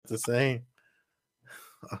to say.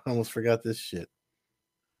 I almost forgot this shit.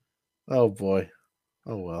 Oh boy.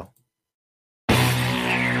 Oh well.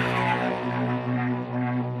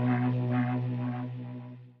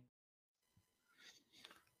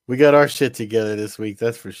 We got our shit together this week,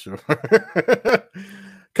 that's for sure.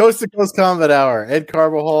 Coast to Coast Combat Hour. Ed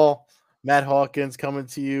Carbajal, Matt Hawkins coming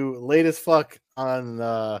to you late as fuck on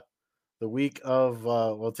the week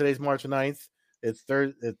of today's March 9th. It's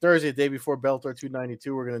Thursday, the day before Bellator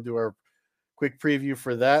 292. We're gonna do our quick preview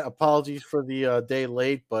for that. Apologies for the day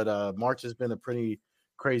late, but March has been a pretty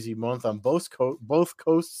crazy month on both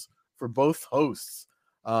coasts for both hosts.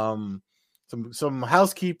 Some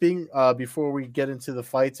housekeeping before we get into the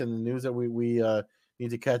fights and the news that we need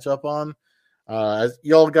to catch up on. As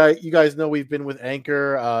you guys know, we've been with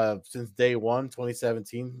Anchor since day one,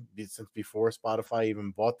 2017, since before Spotify even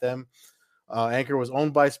bought them. Anchor was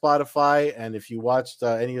owned by Spotify, and if you watched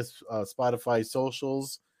any of Spotify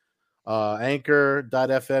socials,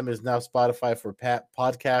 Anchor.fm is now Spotify for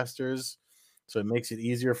podcasters, so it makes it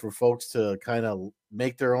easier for folks to kind of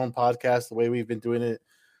make their own podcast the way we've been doing it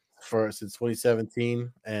since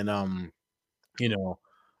 2017, and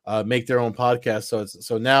make their own podcast.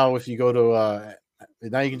 So now if you go to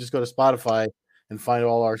now you can just go to Spotify and find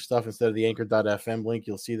all our stuff instead of the Anchor.fm link.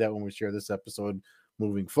 You'll see that when we share this episode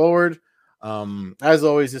moving forward. As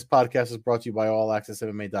always, this podcast is brought to you by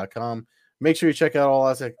AllAccessMMA.com. Make sure you check out All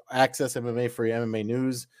Access MMA for your MMA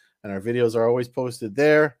news, and our videos are always posted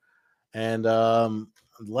there. And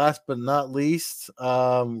last but not least,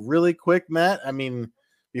 really quick, Matt, I mean,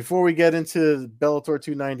 before we get into Bellator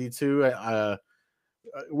 292,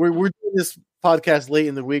 we're doing this podcast late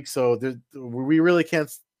in the week, so we really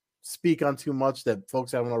can't speak on too much that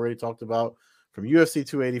folks haven't already talked about from UFC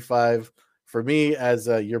 285. For me, as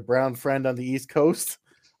your brown friend on the East Coast,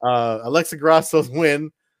 Alexa Grasso's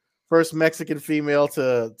win, first Mexican female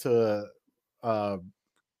to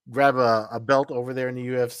grab a belt over there in the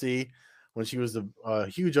UFC when she was a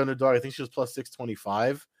huge underdog. I think she was plus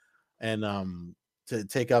 625, and to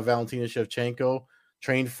take out Valentina Shevchenko.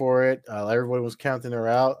 Trained for it. Everybody was counting her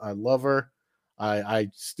out. I love her.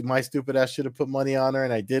 My stupid ass should have put money on her,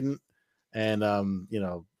 and I didn't. And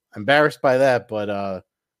embarrassed by that. But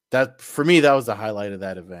that for me, that was the highlight of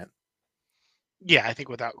that event. Yeah, I think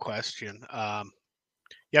without question. I've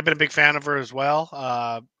been a big fan of her as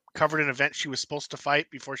well. Covered an event she was supposed to fight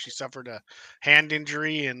before she suffered a hand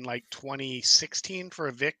injury in like 2016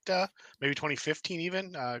 for Invicta, maybe 2015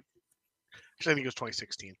 even. Actually, I think it was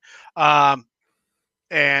 2016.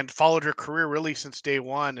 And followed her career really since day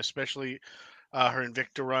one, especially her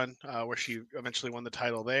Invicta run, where she eventually won the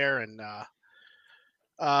title there. And,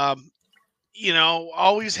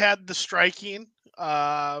 always had the striking.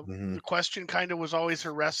 The question kind of was always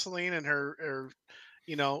her wrestling and her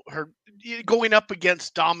going up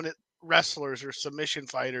against dominant wrestlers or submission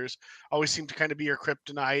fighters always seemed to kind of be her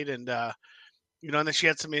kryptonite. And, and then she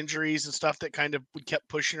had some injuries and stuff that kind of kept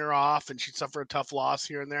pushing her off, and she'd suffer a tough loss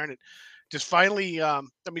here and there. And it just finally,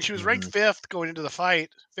 she was ranked fifth going into the fight,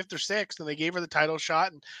 fifth or sixth, and they gave her the title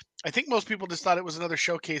shot. And I think most people just thought it was another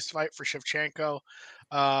showcase fight for Shevchenko,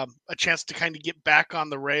 a chance to kind of get back on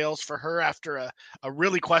the rails for her after a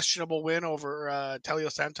really questionable win over Telio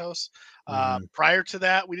Santos. Prior to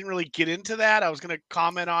that, we didn't really get into that. I was going to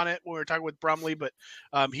comment on it when we were talking with Brumley, but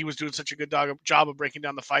he was doing such a good job of breaking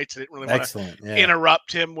down the fights. I didn't really want to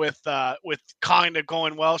interrupt him with kind of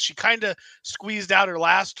going, well, she kind of squeezed out her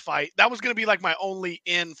last fight. That was going to be like my only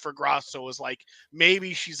in for Grasso, was like,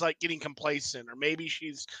 maybe she's like getting complacent, or maybe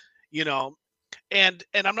she's, and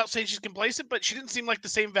I'm not saying she's complacent, but she didn't seem like the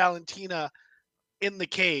same Valentina in the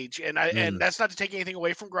cage. And and that's not to take anything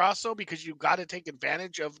away from Grasso, because you've got to take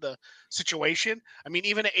advantage of the situation. I mean,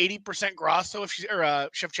 even at 80% Grasso,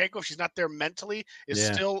 Shevchenko, if she's not there mentally, is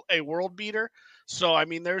still a world beater. So, I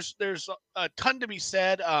mean, there's a ton to be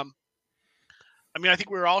said. I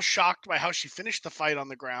think we were all shocked by how she finished the fight on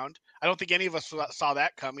the ground. I don't think any of us saw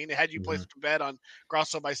that coming. Had you placed a bet on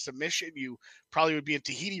Grasso by submission, you probably would be in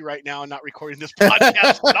Tahiti right now and not recording this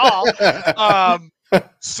podcast at all.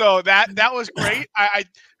 So that was great.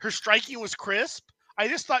 Her striking was crisp. I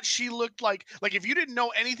just thought she looked like if you didn't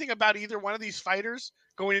know anything about either one of these fighters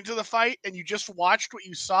going into the fight and you just watched what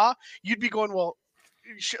you saw, you'd be going, well,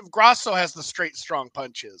 Grasso has the straight, strong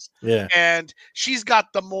punches. Yeah. And she's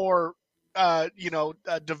got the more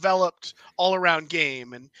developed all-around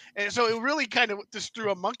game, and so it really kind of just threw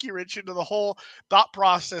a monkey wrench into the whole thought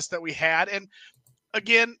process that we had. And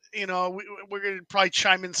again, we're going to probably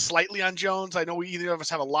chime in slightly on Jones. I know either of us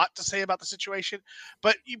have a lot to say about the situation,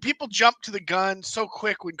 but people jump to the gun so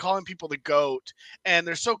quick when calling people the GOAT, and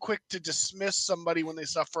they're so quick to dismiss somebody when they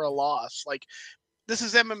suffer a loss. Like, this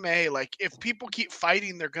is MMA. Like, if people keep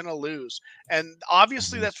fighting, they're gonna lose, and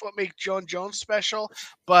obviously that's what makes Jon Jones special.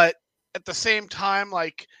 But at the same time,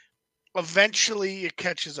 like, eventually it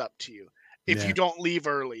catches up to you if you don't leave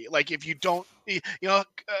early. Like, if you don't,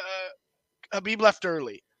 Habib left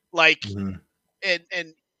early, like,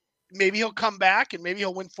 and maybe he'll come back and maybe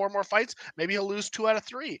he'll win 4 more fights. Maybe he'll lose 2 out of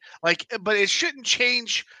 3. Like, but it shouldn't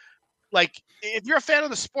change. Like, if you're a fan of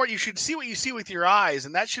the sport, you should see what you see with your eyes,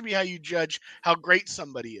 and that should be how you judge how great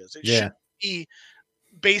somebody is. It shouldn't be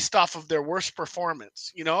based off of their worst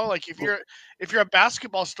performance. Like, if you're a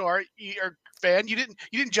basketball star or fan, you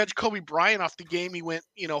didn't judge Kobe Bryant off the game he went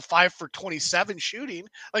 5 for 27 shooting.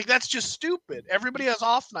 Like, that's just stupid. Everybody has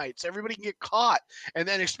off nights. Everybody can get caught, and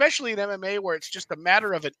then especially in MMA where it's just a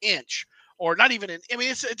matter of an inch. Or not even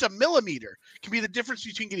it's a millimeter. It can be the difference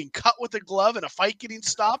between getting cut with a glove and a fight getting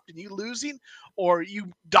stopped and you losing, or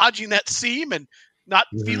you dodging that seam and not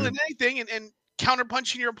feeling anything and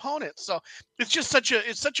counterpunching your opponent. So it's just such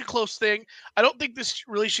a close thing. I don't think this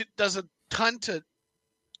really does a ton to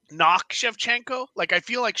knock Shevchenko. Like, I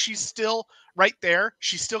feel like she's still right there.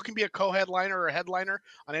 She still can be a co-headliner or a headliner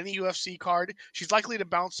on any UFC card. She's likely to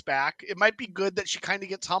bounce back. It might be good that she kind of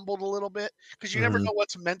gets humbled a little bit because you never know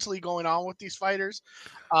what's mentally going on with these fighters.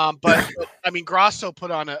 But I mean, Grasso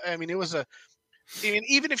put on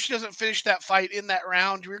even if she doesn't finish that fight in that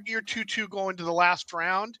round, you're 2-2 going to the last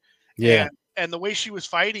round. Yeah. And the way she was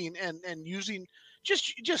fighting and using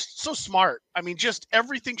just so smart. I mean, just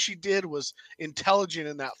everything she did was intelligent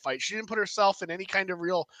in that fight. She didn't put herself in any kind of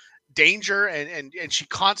real danger, and she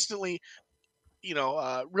constantly,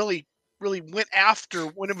 really went after.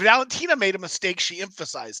 When Valentina made a mistake, she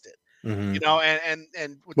emphasized it. And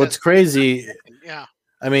what's crazy,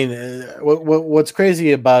 I mean, what's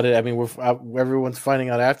crazy about it? I mean, everyone's finding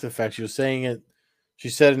out after the fact. She was saying it. She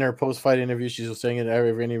said in her post-fight interview, she was saying it in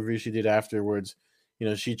every interview she did afterwards.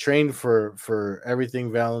 She trained for everything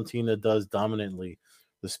Valentina does dominantly.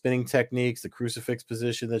 The spinning techniques, the crucifix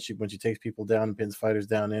position that when she takes people down, pins fighters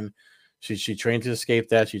down in. She trained to escape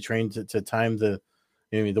that. She trained to time the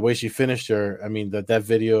way she finished her. I mean, that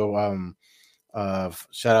video,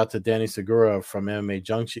 shout out to Danny Segura from MMA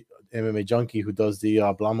Junkie, who does the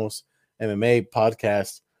Hablamos MMA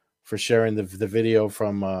podcast, for sharing the video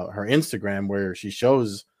from her Instagram where she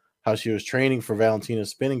shows how she was training for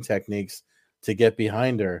Valentina's spinning techniques to get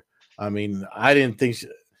behind her. I mean, I didn't think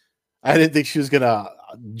she was gonna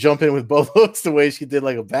jump in with both hooks the way she did,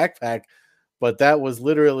 like a backpack, but that was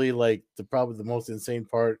literally like probably the most insane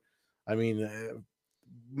part. I mean,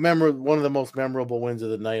 one of the most memorable wins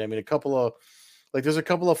of the night. I mean, there's a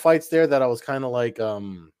couple of fights there that I was kind of like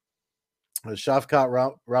Shavkat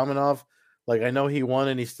Ramonov. Like, I know he won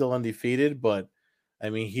and he's still undefeated, but I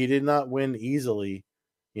mean, he did not win easily.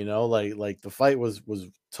 Like the fight was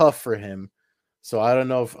tough for him. So I don't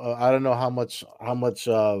know how much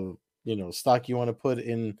stock you want to put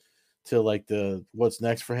in to like what's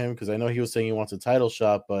next for him, because I know he was saying he wants a title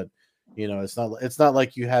shot, but it's not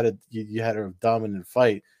like you had a dominant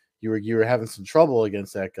fight. You were having some trouble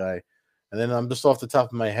against that guy. And then I'm just off the top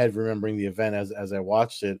of my head remembering the event as I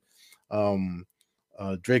watched it.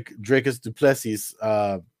 Dricus du Plessis,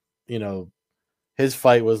 his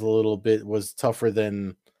fight was tougher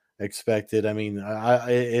than expected. I mean,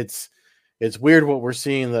 it's weird what we're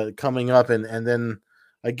seeing coming up, and then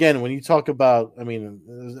again, when you talk about, I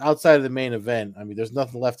mean, outside of the main event, I mean, there's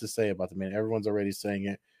nothing left to say about the main. Everyone's already saying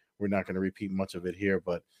it. We're not going to repeat much of it here,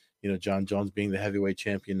 but Jon Jones being the heavyweight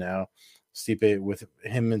champion now, Stipe, with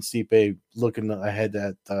him and Stipe looking ahead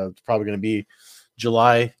at it's probably going to be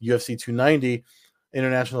July UFC 290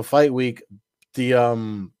 International Fight Week. The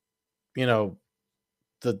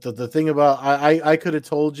the thing about I could have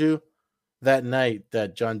told you that night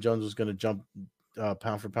that Jon Jones was going to jump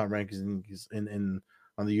pound for pound rankings in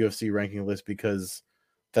on the UFC ranking list, because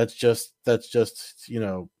that's just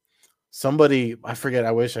somebody, I forget,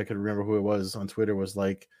 I wish I could remember who it was, on Twitter was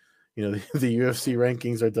like, the UFC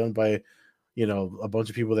rankings are done by a bunch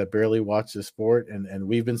of people that barely watch the sport, and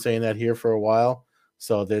we've been saying that here for a while.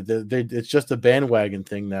 So it's just a bandwagon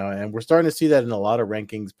thing now, and we're starting to see that in a lot of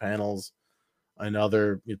rankings panels and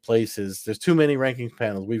other places. There's too many rankings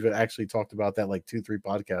panels. We've actually talked about that like 2-3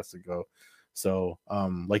 podcasts ago. So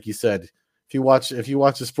like you said, if you watch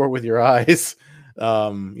the sport with your eyes,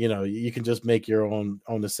 you can just make your own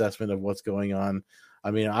assessment of what's going on. I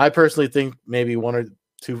mean, I personally think maybe 1 or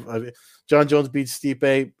 2 Jon Jones beats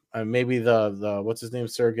Stipe. Maybe the what's his name,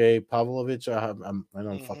 Sergey Pavlovich. I know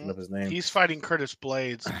I'm fucking up his name. He's fighting Curtis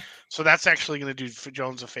Blades, so that's actually going to do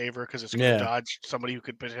Jones a favor, because it's going to dodge somebody who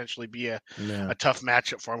could potentially be a tough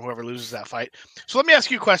matchup for him, whoever loses that fight. So let me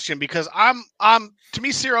ask you a question, because I'm to me,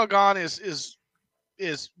 Ciryl Gane is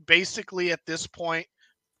is basically at this point,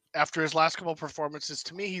 after his last couple of performances,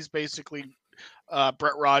 to me, he's basically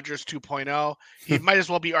Brett Rogers 2.0. He might as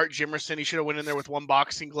well be Art Jimerson. He should have went in there with one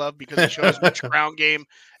boxing glove because he showed as much ground game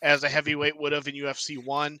as a heavyweight would have in UFC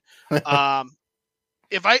 1.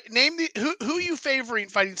 If I name who you favoring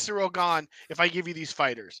fighting Cyril Gahn, if I give you these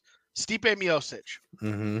fighters: Stipe Miocic,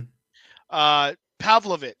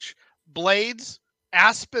 Pavlovich, Blades,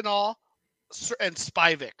 Aspinall, and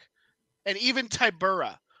Spivak, and even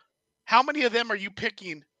Tybura. How many of them are you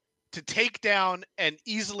picking to take down and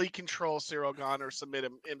easily control Cyril Gahn or submit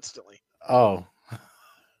him instantly? Oh,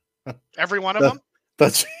 every one of them? I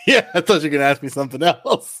thought you were going to ask me something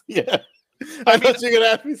else. Yeah. I thought you were going to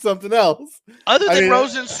ask me something else. Other than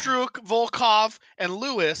Rosenstruck, Volkov, and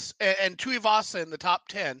Lewis, and Tuivasa in the top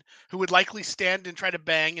 10, who would likely stand and try to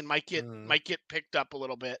bang and might get picked up a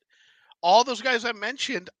little bit. All those guys I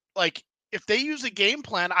mentioned, like, if they use a game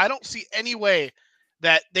plan, I don't see any way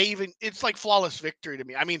that they even, it's like flawless victory to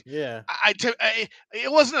me. I mean, yeah,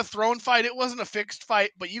 it wasn't a thrown fight. It wasn't a fixed fight,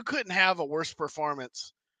 but you couldn't have a worse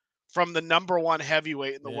performance from the number one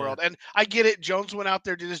heavyweight in the world. And I get it. Jones went out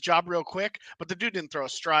there, did his job real quick, but the dude didn't throw a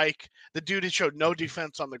strike. The dude had showed no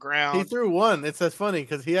defense on the ground. He threw one. It's that's funny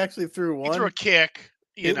because he actually threw one. He threw a kick.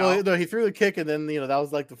 He threw the kick, and then that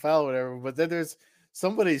was like the foul or whatever. But then there's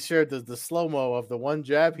somebody shared the slow-mo of the one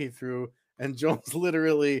jab he threw, and Jones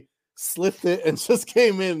literally slipped it and just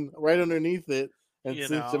came in right underneath it and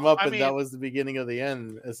cinched him up, and that was the beginning of the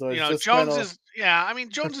end. So it's just Jones is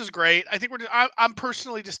Jones is great. I think I'm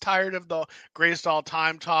personally just tired of the greatest all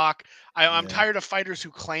time talk. I'm tired of fighters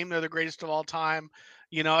who claim they're the greatest of all time.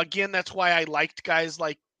 Again, that's why I liked guys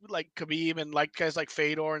like Khabib and liked guys like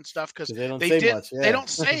Fedor and stuff, because they don't say much. They don't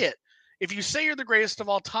say it. If you say you're the greatest of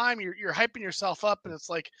all time, you're hyping yourself up, and it's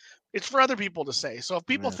like it's for other people to say. So if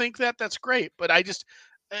people think that, that's great. But I just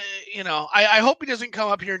I hope he doesn't come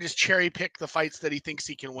up here and just cherry pick the fights that he thinks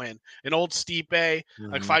he can win. An old Stipe,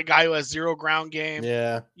 like fight guy who has zero ground game.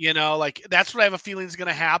 Yeah. That's what I have a feeling is going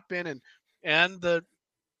to happen. And the,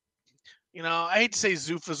 I hate to say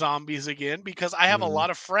Zuffa zombies again, because I have a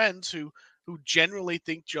lot of friends who generally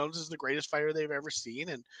think Jones is the greatest fighter they've ever seen.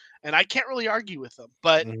 And I can't really argue with them.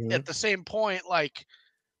 But at the same point, like,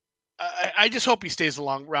 I just hope he stays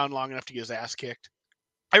around long enough to get his ass kicked.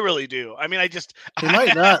 I really do. I mean, he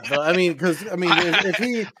might not, though. I mean, because if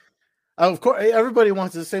he, of course, everybody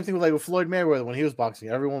wants the same thing with Floyd Mayweather when he was boxing.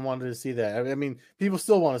 Everyone wanted to see that. I mean, people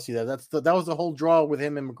still want to see that. That was the whole draw with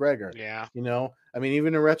him and McGregor. Yeah. I mean,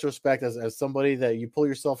 even in retrospect, as somebody that you pull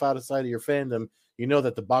yourself outside of your fandom,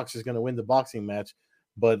 that the boxer's going to win the boxing match.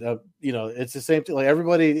 But it's the same thing. Like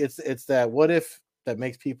everybody, it's that what if that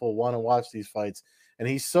makes people want to watch these fights, and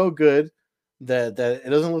he's so good that it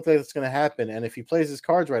doesn't look like it's going to happen. And if he plays his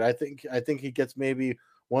cards right, I think he gets maybe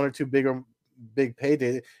one or two big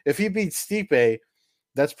payday. If he beats Stipe,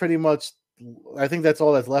 that's pretty much, I think that's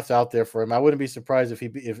all that's left out there for him. I wouldn't be surprised if he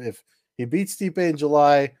beats Stipe in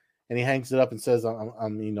July and he hangs it up and says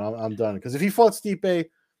I'm done. Because if he fought Stipe,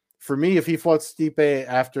 for me, if he fought Stipe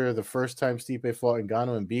after the first time Stipe fought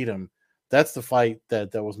Ngannou and beat him, that's the fight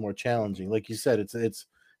that was more challenging. Like you said, it's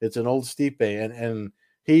an old Stipe, and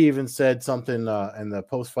he even said something in the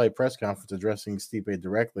post-fight press conference addressing Stipe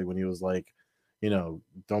directly when he was like, you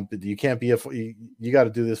can't be you got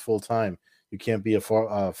to do this full time. You can't be a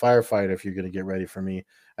firefighter if you're going to get ready for me.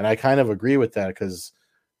 And I kind of agree with that because,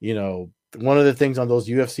 one of the things on those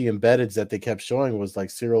UFC embeddeds that they kept showing was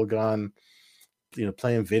like Cyril Gahn,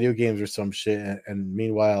 playing video games or some shit. And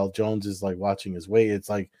meanwhile, Jones is like watching his weight. It's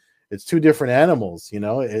like, it's two different animals,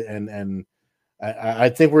 and I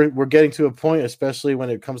think we're getting to a point, especially when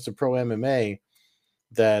it comes to pro MMA,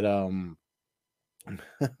 that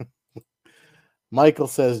Michael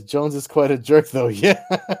says Jones is quite a jerk, though. Yeah.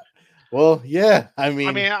 Well, yeah. I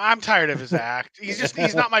mean, I'm tired of his act.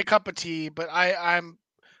 He's not my cup of tea. But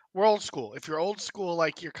we're old school. If you're old school,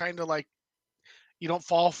 like you're kind of like you don't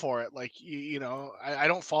fall for it. Like I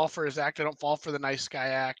don't fall for his act. I don't fall for the nice guy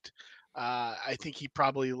act. I think he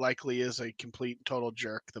probably likely is a complete and total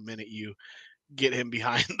jerk the minute you get him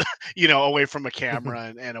behind, away from a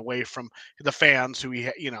camera and away from the fans who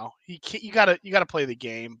you gotta play the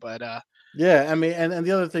game. But yeah, I mean, and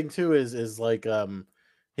the other thing too is like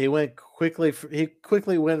he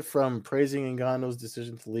quickly went from praising Ngannou's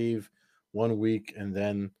decision to leave 1 week and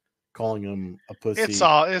then calling him a pussy. It's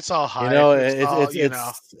all hype.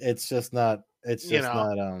 It's just not. It's just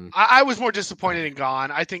not. I was more disappointed in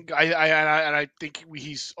Gahn. I think I think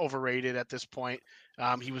he's overrated at this point.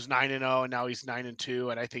 He was 9-0 and now he's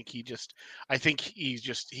 9-2, and I think he got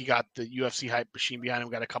the UFC hype machine behind him,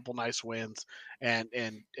 got a couple nice wins, and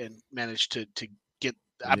managed to get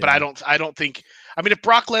But I don't think. I mean, if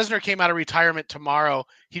Brock Lesnar came out of retirement tomorrow,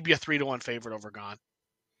 he'd be a 3-1 favorite over Gane.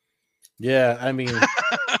 Yeah, I mean,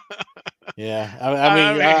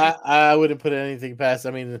 yeah, I wouldn't put anything past.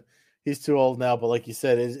 I mean, he's too old now, but like you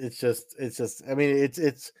said, it's just. I mean,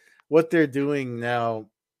 it's what they're doing now.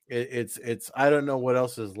 It's. I don't know what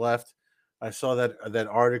else is left. I saw that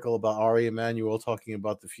article about Ari Emanuel talking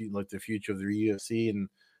about the future of the UFC and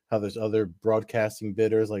how there's other broadcasting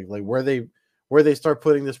bidders, like where they start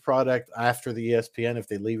putting this product after the ESPN. If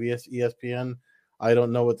they leave ESPN, I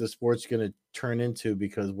don't know what the sport's going to turn into,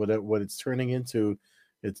 because what it's turning into,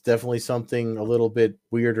 it's definitely something a little bit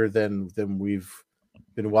weirder than we've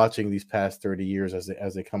been watching these past 30 years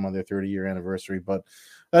as they come on their 30-year anniversary. But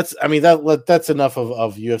that's enough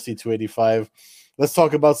of UFC 285. Let's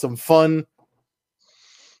talk about some fun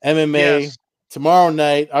MMA. Yes. Tomorrow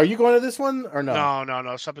night. Are you going to this one or no?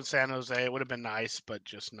 No. It's up in San Jose. It would have been nice, but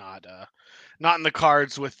just not in the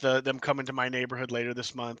cards with them coming to my neighborhood later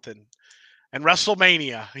this month and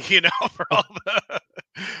WrestleMania,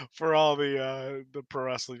 for all the pro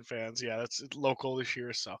wrestling fans. Yeah, that's local this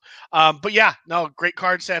year. So, but yeah, no, great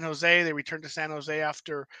card, San Jose. They returned to San Jose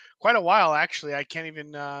after quite a while. Actually, I can't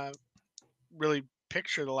even really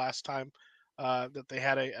picture the last time that they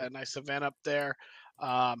had a nice event up there.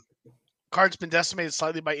 Card's been decimated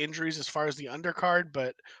slightly by injuries as far as the undercard,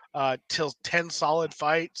 but till 10 solid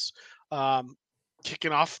fights,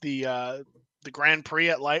 kicking off the Grand Prix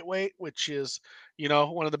at lightweight, which is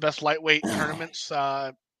one of the best lightweight tournaments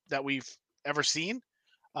that we've ever seen.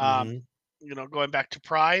 Going back to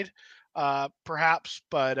Pride, perhaps,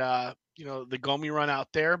 but the Gomi run out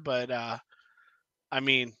there. But I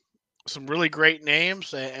mean, some really great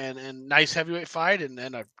names and nice heavyweight fight, and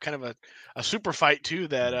then a kind of a super fight too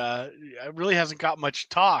that really hasn't got much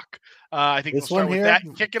talk. I think we'll start with that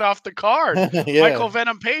and kick it off the card. Yeah. Michael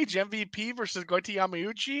Venom Page, MVP versus Goiti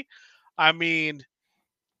Yamauchi. I mean,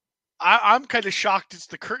 I'm kind of shocked it's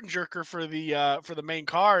the curtain jerker for the main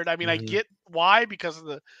card. I mean, I get why, because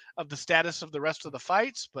of the status of the rest of the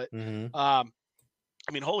fights, but I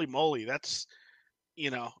mean, holy moly, that's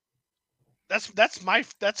that's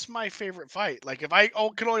my favorite fight. Like, if I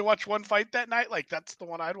could only watch one fight that night, like, that's the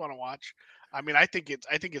one I'd want to watch. I mean, I think it's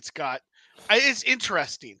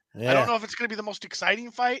interesting. Yeah. I don't know if it's going to be the most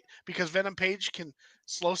exciting fight, because Venom Page can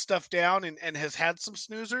slow stuff down and has had some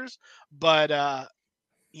snoozers, but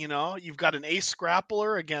you've got an ace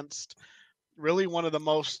grappler against really one of the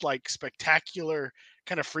most like spectacular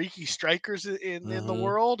kind of freaky strikers in the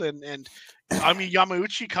world, and I mean,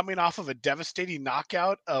 Yamauchi coming off of a devastating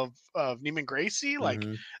knockout of Neiman Gracie. Like,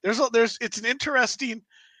 it's an interesting,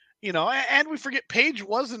 and we forget Page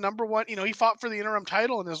was the number one. He fought for the interim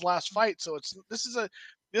title in his last fight, so this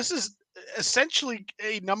is essentially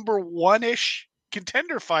a number one-ish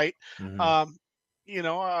contender fight. For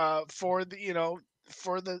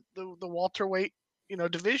the welterweight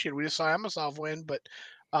division. We just saw Amosov win, but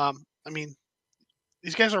I mean,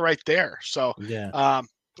 these guys are right there. So yeah.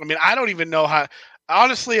 I mean, I don't even know how.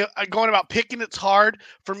 Honestly, going about picking, it's hard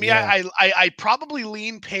for me. Yeah. I probably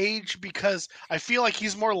lean Page, because I feel like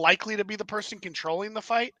he's more likely to be the person controlling the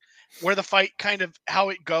fight, where the fight kind of how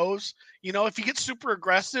it goes. If he gets super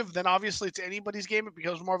aggressive, then obviously it's anybody's game. It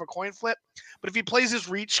becomes more of a coin flip. But if he plays his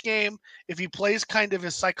reach game, if he plays kind of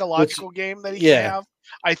his psychological game that he can have,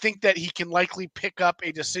 I think that he can likely pick up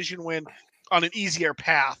a decision win on an easier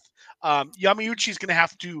path. Yamauchi's going to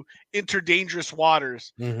have to enter dangerous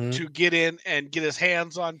waters to get in and get his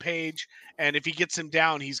hands on Page. And if he gets him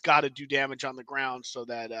down, he's got to do damage on the ground so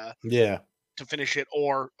that to finish it,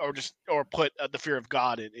 or put the fear of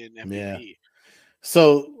God in MVP. Yeah.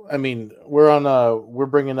 So, I mean, we're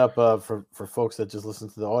bringing up for folks that just listen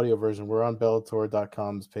to the audio version, we're on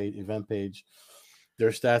Bellator.com's event page. Their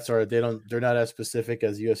stats they're not as specific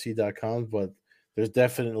as UFC.com, but there's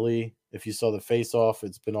definitely, if you saw the face off,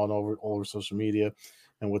 it's been on all over social media.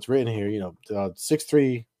 And what's written here,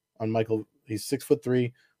 6'3" on Michael, he's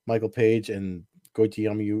 6'3", Michael Page, and Goiti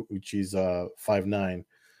Yamauchi's 5'9".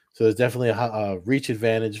 So there's definitely a reach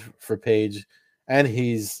advantage for Page, and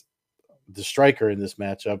he's the striker in this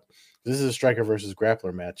matchup. This is a striker versus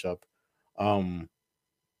grappler matchup.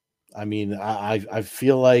 I mean, I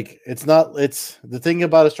feel like it's the thing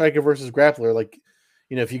about a striker versus grappler, like,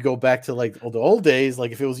 if you go back to like the old days,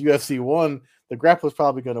 like if it was UFC 1, the grappler's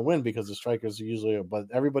probably going to win, because the strikers are usually, but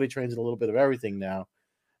everybody trains in a little bit of everything now.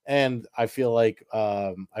 And I feel like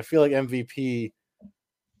MVP,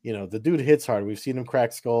 the dude hits hard. We've seen him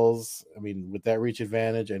crack skulls. I mean, with that reach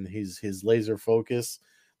advantage and his laser focus,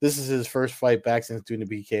 this is his first fight back since doing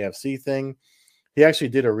the BKFC thing. He actually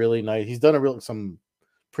did he's done some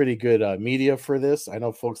pretty good media for this. I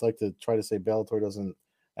know folks like to try to say Bellator doesn't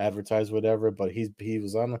advertise whatever. But he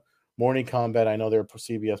was on Morning Combat. I know they're a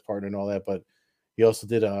CBS partner and all that, but he also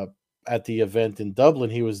did at the event in Dublin.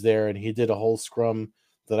 He was there and he did a whole scrum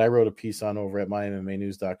that I wrote a piece on over at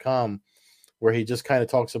mymmanews.com, where he just kind of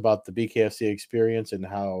talks about the BKFC experience and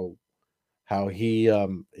how he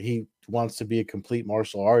wants to be a complete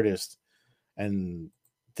martial artist, and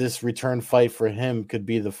this return fight for him could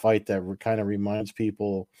be the fight that kind of reminds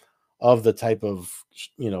people of the type of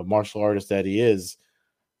martial artist that he is.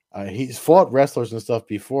 He's fought wrestlers and stuff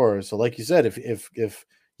before, so like you said, if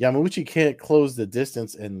Yamauchi can't close the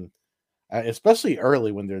distance, and especially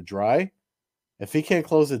early when they're dry, if he can't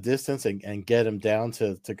close the distance and get him down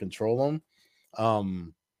to control him,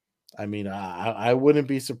 I mean, I wouldn't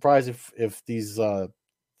be surprised if these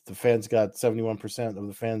the fans got 71% of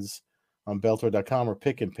the fans on Bellator.com are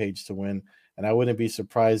picking Page to win, and I wouldn't be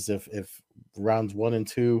surprised if rounds 1 and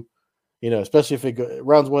 2, especially if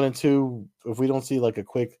rounds 1 and 2, if we don't see like a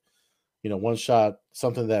quick, one shot,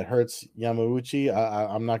 something that hurts Yamauchi,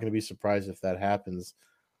 I'm not going to be surprised if that happens.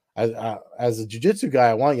 As a jiu-jitsu guy,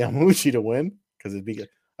 I want Yamauchi to win because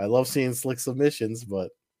I love seeing slick submissions, but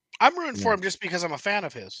I'm rooting for him just because I'm a fan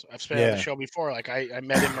of his. I've spoken on the show before. Like I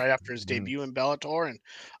met him right after his debut in Bellator,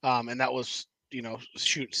 and that was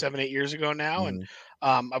 7-8 years ago now, and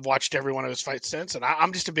I've watched every one of his fights since, and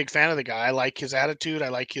I'm just a big fan of the guy. I like his attitude. I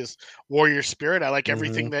like his warrior spirit. I like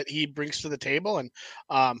everything that he brings to the table, and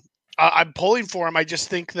I'm pulling for him. I just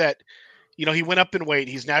think that he went up in weight.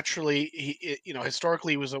 He's naturally,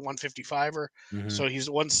 historically he was a 155er, so he's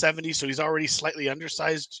 170, so he's already slightly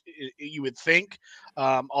undersized, you would think.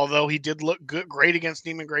 Although he did look great against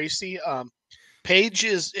Neiman Gracie.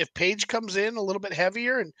 If Page comes in a little bit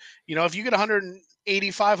heavier, and if you get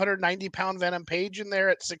 185, 190 pound Venom Page in there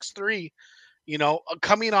at 6'3",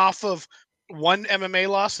 coming off of one MMA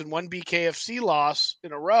loss and one BKFC loss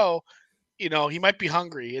in a row, he might be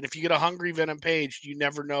hungry. And if you get a hungry Venom Page, you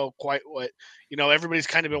never know quite what, everybody's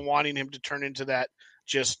kind of been wanting him to turn into that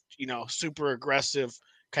just, super aggressive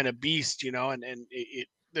kind of beast, and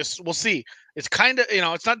this, we'll see. It's kind of,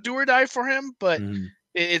 it's not do or die for him, but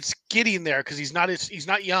it's getting there because he's not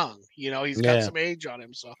young, he's got some age on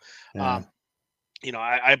him. So, but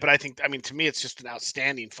I think, to me, it's just an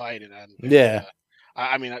outstanding fight. And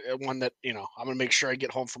one that, I'm going to make sure I get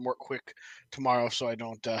home from work quick tomorrow so I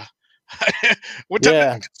don't, what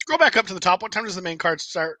time? Scroll back up to the top. What time does the main card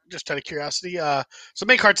start? Just out of curiosity. So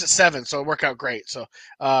main card's at 7, so it'll work out great. So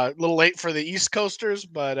a little late for the East Coasters,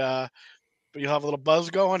 but you'll have a little buzz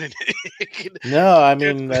going. And no, I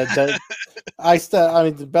mean the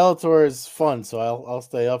Bellator is fun, so I'll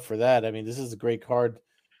stay up for that. I mean, this is a great card.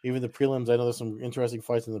 Even the prelims, I know there's some interesting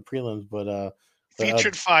fights in the prelims, but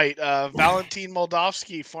featured fight, Valentin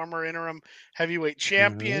Moldavsky, former interim heavyweight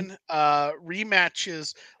champion,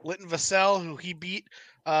 rematches Linton Vassell, who he beat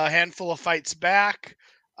a handful of fights back.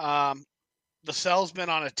 Vassell's been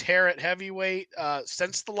on a tear at heavyweight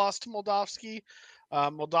since the loss to Moldavsky.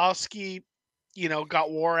 Moldavsky,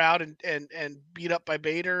 got wore out and beat up by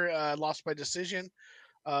Bader, lost by decision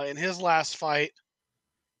in his last fight.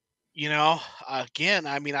 Again,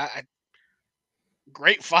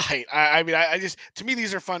 great fight. I just, to me,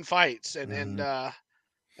 these are fun fights, and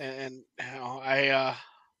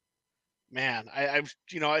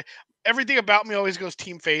everything about me always goes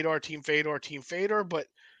Team Fedor, but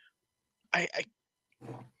I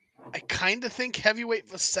kind of think heavyweight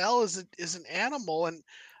Vassell is an animal, and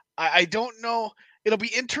I don't know. It'll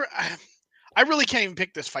be I really can't even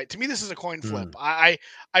pick this fight. To me, this is a coin flip. I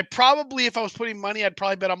probably, if I was putting money, I'd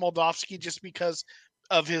probably bet on Moldavsky just because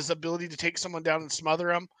of his ability to take someone down and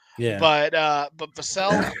smother him. Yeah. But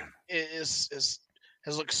Vassell has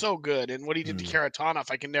looked so good, and what he did to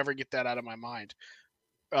Karatanov, I can never get that out of my mind.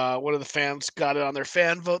 One of the fans got it on their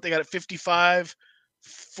fan vote. They got it 55-42,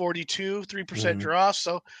 3% draw.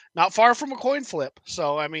 So not far from a coin flip.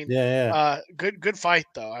 So good fight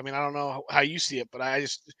though. I don't know how you see it, but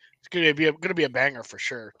it's going to be a banger for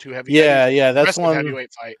sure. Too heavy. That's one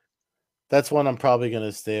heavyweight fight. That's one I'm probably going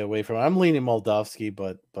to stay away from. I'm leaning Moldavsky,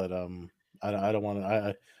 but I don't want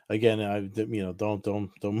to.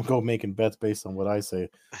 Don't go making bets based on what I say,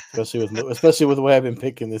 especially with the way I've been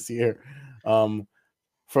picking this year. So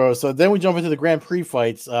then we jump into the Grand Prix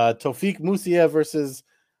fights. Tofik Musayev versus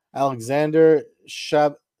Alexander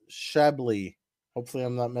Shabli. Hopefully,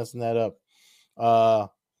 I'm not messing that up.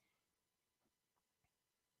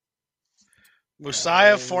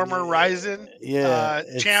 Musayev, former Ryzen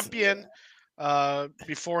champion,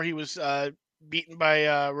 before he was beaten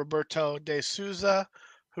by Roberto de Souza,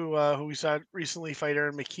 who we saw recently fight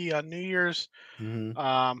Aaron McKee on New Year's.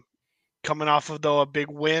 Coming off of, though, a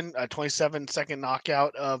big win, a 27-second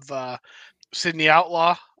knockout of Sydney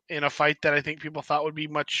Outlaw in a fight that I think people thought would be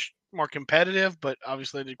much more competitive, but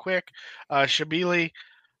obviously did quick. Shabili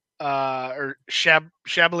or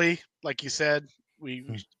Shabli, like you said,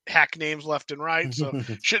 we hack names left and right, so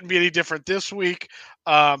shouldn't be any different this week.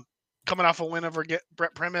 Coming off a win over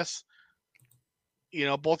Brett Primus,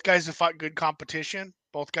 both guys have fought good competition.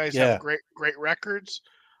 Both guys have great records.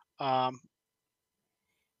 I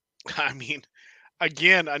mean,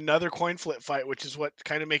 again, another coin flip fight, which is what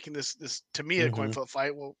kind of making this to me a coin flip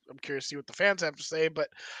fight. Well, I'm curious to see what the fans have to say, but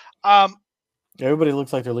everybody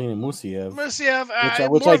looks like they're leaning Musiev.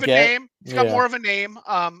 Which more of a name. He's got more of a name.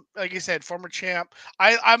 Like I said, former champ.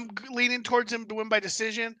 I'm leaning towards him to win by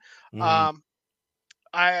decision.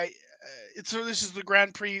 So this is the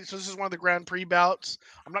Grand Prix. So this is one of the Grand Prix bouts.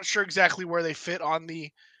 I'm not sure exactly where they fit on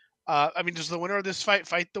the. Does the winner of this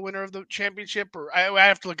fight the winner of the championship, or I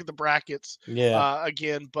have to look at the brackets?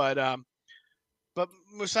 Again, but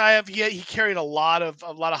Musayev, he carried a lot of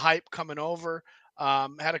hype coming over.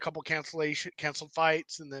 Had a couple canceled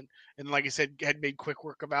fights, and like I said, had made quick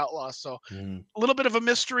work of Outlaw. So a little bit of a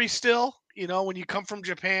mystery still. When you come from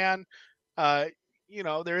Japan, there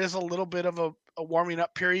is a little bit of a warming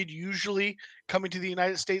up period usually coming to the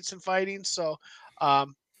United States and fighting. So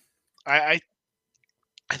I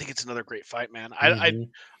think it's another great fight, man. I don't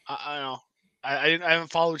know. I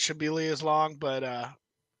haven't followed Shabili as long, but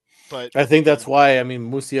I think that's why. I mean,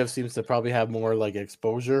 Musiev seems to probably have more like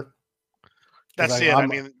exposure. That's it.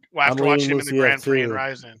 After watching him in the Grand Prix and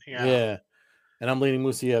Ryzen, yeah, and I'm leaning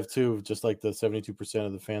Musiev too, just like the 72%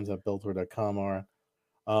 of the fans at Bellator.com are.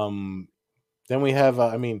 Then we have,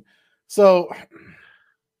 so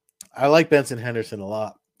I like Benson Henderson a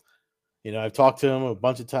lot. I've talked to him a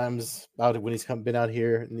bunch of times about it when he's been out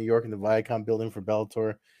here in New York in the Viacom building for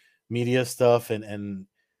Bellator media stuff, and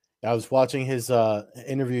I was watching his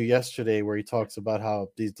interview yesterday where he talks about how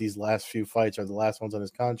these last few fights are the last ones on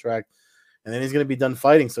his contract, and then he's going to be done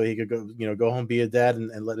fighting so he could go home, be a dad,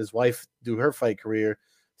 and let his wife do her fight career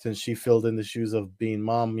since she filled in the shoes of being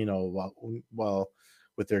mom, while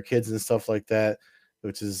with their kids and stuff like that,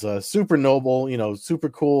 which is super noble, super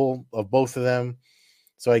cool of both of them.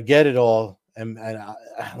 So I get it all, and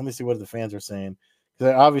let me see what the fans are saying,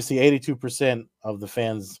 because obviously 82% of the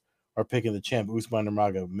fans are picking the champ Usman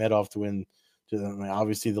Nurmagomedov to win.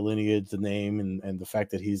 Obviously the lineage, the name, and the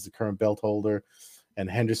fact that he's the current belt holder,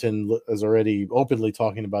 and Henderson is already openly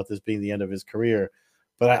talking about this being the end of his career.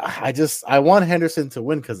 But I want Henderson to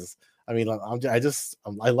win because I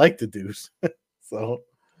like the dude. So,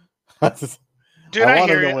 dude, I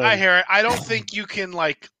hear it. I don't think you can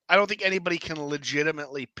I don't think anybody can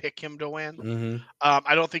legitimately pick him to win.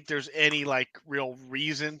 I don't think there's any real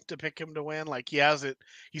reason to pick him to win.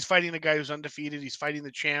 He's fighting a guy who's undefeated. He's fighting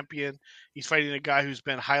the champion. He's fighting a guy who's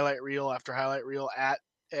been highlight reel after highlight reel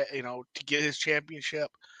to get his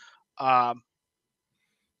championship. But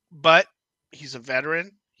he's a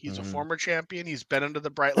veteran. He's a former champion. He's been under the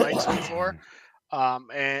bright lights before.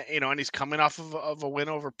 And he's coming off of a win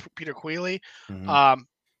over Peter Queally.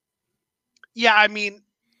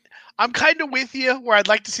 I'm kind of with you where I'd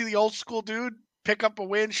like to see the old school dude pick up a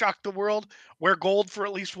win, shock the world, wear gold for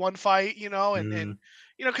at least one fight, and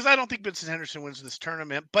because I don't think Benson Henderson wins this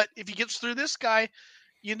tournament, but if he gets through this guy,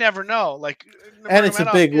 you never know. And it's a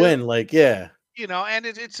big win, and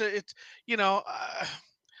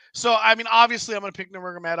so obviously I'm going to pick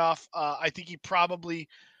Nurmagomedov. I think he probably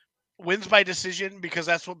wins by decision because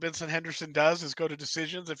that's what Benson Henderson does, is go to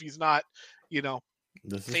decisions if he's not,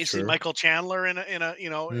 facing Michael Chandler in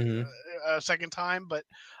a second time. But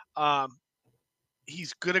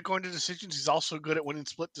he's good at going to decisions. He's also good at winning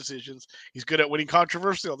split decisions. He's good at winning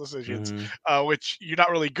controversial decisions, which you're not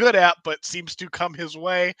really good at, but seems to come his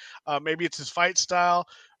way. Maybe it's his fight style.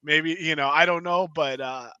 Maybe, I don't know, but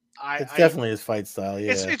it's definitely his fight style.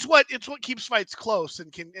 Yeah, it's what keeps fights close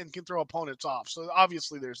and can throw opponents off. So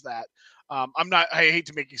obviously there's that. I hate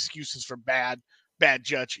to make excuses for bad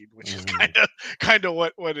judging, which is kind of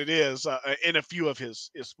what it is. In a few of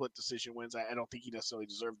his split decision wins, I don't think he necessarily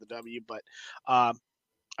deserved the W, but I'll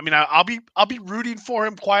be rooting for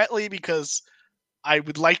him quietly because I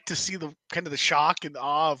would like to see the kind of the shock and the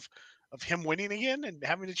awe of him winning again and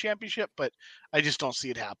having the championship, but I just don't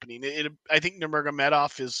see it happening. I think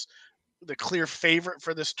Nurmagomedov is the clear favorite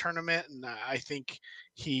for this tournament, and I think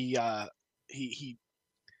he does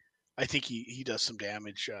some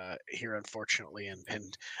damage here, unfortunately,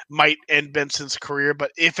 and might end Benson's career.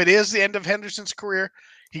 But if it is the end of Henderson's career,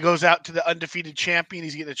 he goes out to the undefeated champion.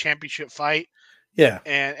 He's getting a championship fight. Yeah.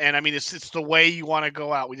 And I mean, it's the way you want to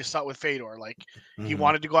go out. We just saw it with Fedor. Like he Mhm.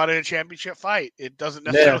 wanted to go out in a championship fight. It doesn't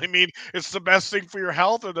Yeah. necessarily mean it's the best thing for your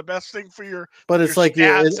health or the best thing for your But it's like stats at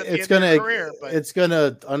the it's end of your gonna career.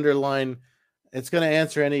 But underline, it's gonna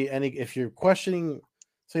answer any if you're questioning.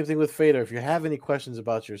 Same thing with Fader. If you have any questions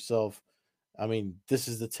about yourself, I mean, this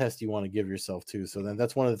is the test you want to give yourself to. So then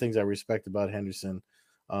that's one of the things I respect about Henderson.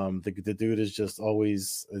 The dude is just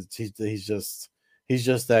always he's just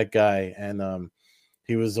that guy, and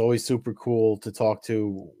he was always super cool to talk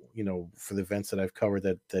to. You know, for the events that I've covered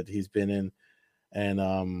that he's been in,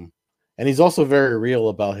 and he's also very real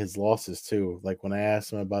about his losses too. Like when I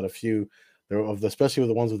asked him about a few there of especially with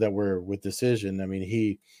the ones that were with decision. I mean,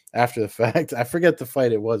 he after the fact, I forget the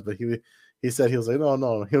fight it was, but he said he was like,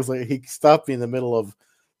 no, he was like he stopped me in the middle of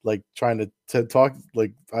like trying to talk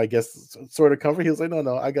like I guess sort of comfort. He was like,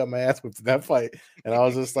 no, I got my ass whipped in that fight, and I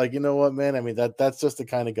was just like, you know what, man? I mean that's just the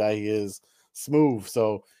kind of guy he is, smooth.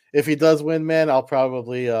 So if he does win, man, I'll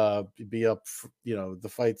probably be up. You know, the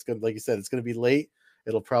fight's gonna, like you said, it's gonna be late.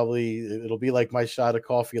 It'll be like my shot of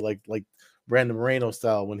coffee, like Brandon Moreno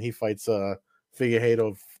style when he fights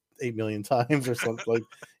Figueiredo 8 million times or something, like,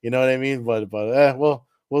 you know what I mean. But well,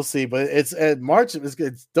 we'll see. But it's March.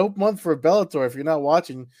 It's dope month for Bellator. If you're not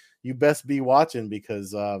watching, you best be watching,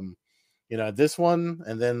 because you know, this one,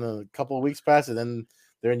 and then a couple of weeks pass, and then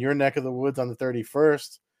they're in your neck of the woods on the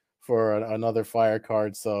 31st for another fire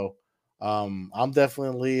card. So I'm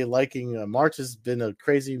definitely liking. March has been a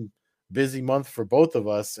crazy busy month for both of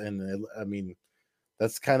us, and I mean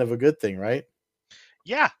that's kind of a good thing, right?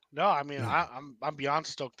 yeah, no, I mean, I'm beyond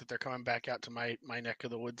stoked that they're coming back out to my neck of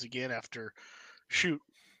the woods again after shoot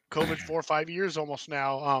COVID 4 or 5 years almost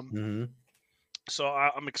now. Mm-hmm. So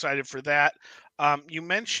I'm excited for that. You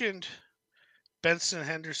mentioned Benson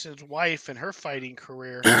Henderson's wife and her fighting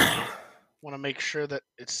career. Want to make sure that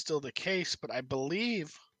it's still the case, but I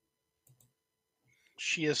believe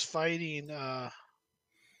she is fighting.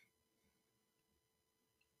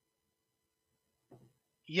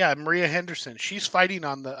 Yeah, Maria Henderson. She's fighting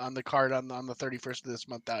on the card on the 31st of this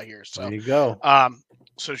month out here. There So, you go.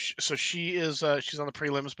 so she is she's on the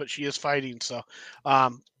prelims, but she is fighting. So,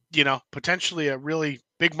 you know, potentially a really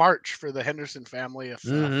big March for the Henderson family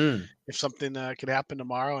Mm-hmm. if something could happen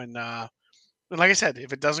tomorrow. And like I said,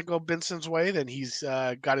 if it doesn't go Benson's way, then he's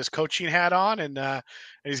got his coaching hat on, and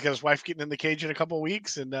he's got his wife getting in the cage in a couple of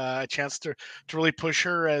weeks, and a chance to really push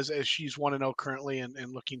her as she's 1-0 currently,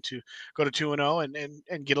 and looking to go to 2-0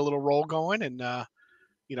 and get a little roll going. And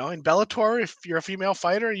you know, in Bellator, if you're a female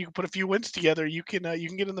fighter, you can put a few wins together. You can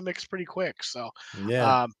get in the mix pretty quick. So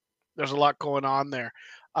Yeah. um, there's a lot going on there.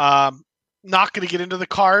 Um, not going to get into the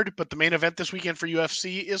card, but the main event this weekend for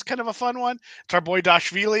UFC is kind of a fun one. It's our boy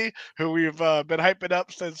Dashvili, who we've been hyping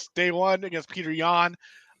up since day one, against Peter Yan.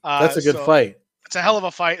 That's a good So fight. it's a hell of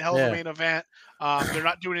a fight, hell of a Yeah. main event. They're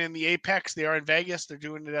not doing it in the Apex; they are in Vegas. They're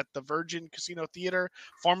doing it at the Virgin Casino Theater,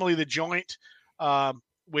 formerly the Joint, um,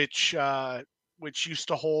 which uh, which used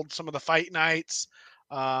to hold some of the fight nights.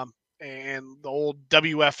 And the old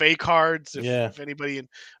WFA cards, Yeah. if anybody in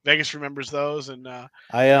Vegas remembers those, I and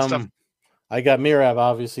stuff. I got Mirab,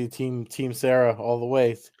 obviously, team Sarah all the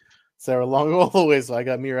way. Sarah Long all the way. So I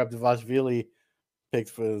got Mirab Devashvili picked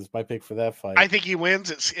for my pick for that I fight. think he wins.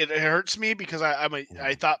 It hurts me because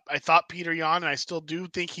I thought Peter Yan, and I still do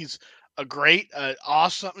think he's a great,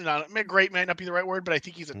 awesome. Not great might not be the right word, but I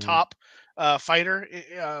think he's a Mhm. top fighter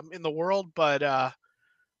in the world. But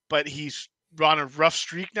he's on a rough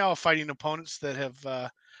streak now of fighting opponents that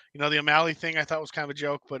have, you know, the O'Malley thing I thought was kind of a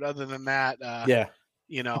joke, but other than that, Yeah.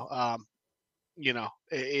 you know, I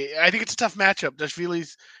think it's a tough matchup.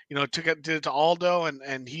 Dashvili's, you know, did it to Aldo,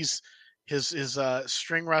 and his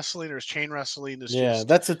string wrestling or his chain wrestling is Yeah, just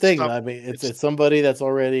that's the thing. some. I mean, It's it's somebody that's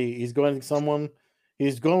already he's going with someone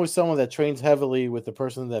that trains heavily with the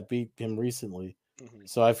person that beat him recently. mhm.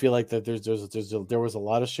 So I feel like that there was a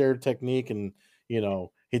lot of shared technique, and you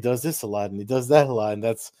know, he does this a lot and he does that a lot, and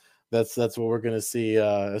that's what we're gonna see.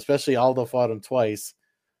 Especially Aldo fought him twice,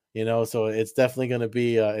 you know, so it's definitely gonna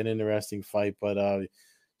be an interesting fight. But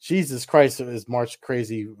Jesus Christ, is March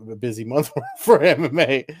crazy busy month for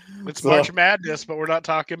MMA. It's So March Madness, but we're not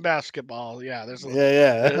talking basketball. Yeah, there,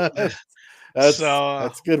 yeah, yeah. so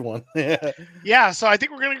That's a good one. Yeah. yeah, so I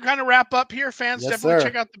think we're gonna kind of wrap up here. Fans, Yes, definitely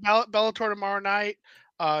check sir. out the Bellator tomorrow night,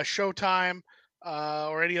 Showtime,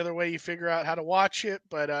 or any other way you figure out how to watch it.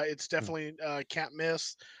 But it's definitely can't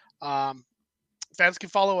miss. Um, Fans can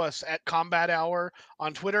follow us at Combat Hour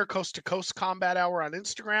on Twitter, Coast to Coast Combat Hour on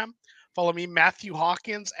Instagram. Follow me, Matthew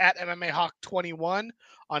Hawkins, at MMA Hawk 21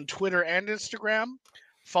 on Twitter and Instagram.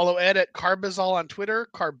 Follow Ed at Carbazol on Twitter,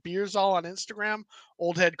 Carbeerzol on Instagram,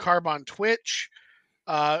 Old Head Carb on Twitch.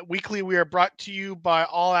 Weekly, we are brought to you by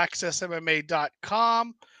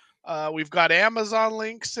allaccessmma.com. We've got Amazon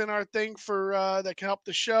links in our thing for that can help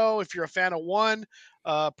the show. If you're a fan of one,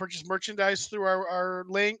 purchase merchandise through our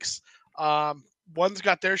links. One's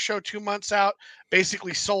got their show 2 months out,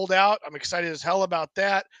 basically sold out. I'm excited as hell about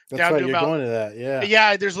that. That's Down right. to You're about, going to that. Yeah.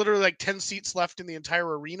 yeah, there's literally like 10 seats left in the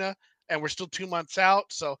entire arena, and we're still 2 months out.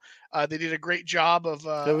 So they did a great job of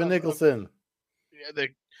Kevin Nicholson. the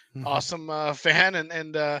awesome fan,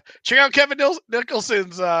 and check out Kevin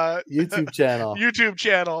Nicholson's YouTube channel. YouTube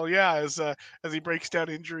channel, yeah, as he breaks down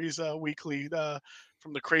injuries weekly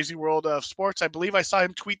from the crazy world of sports. I believe I saw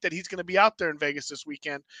him tweet that he's going to be out there in Vegas this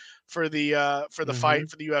weekend for the fight,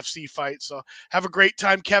 for the UFC fight. So have a great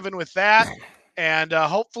time, Kevin, with that. And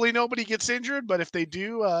hopefully nobody gets injured, but if they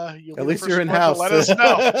do, you'll at least you're in house. Let us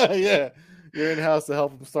know. Yeah, you're in house to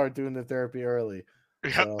help them start doing the therapy early.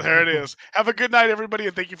 Yep, so. There it is. Have a good night, everybody,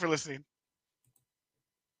 and thank you for listening.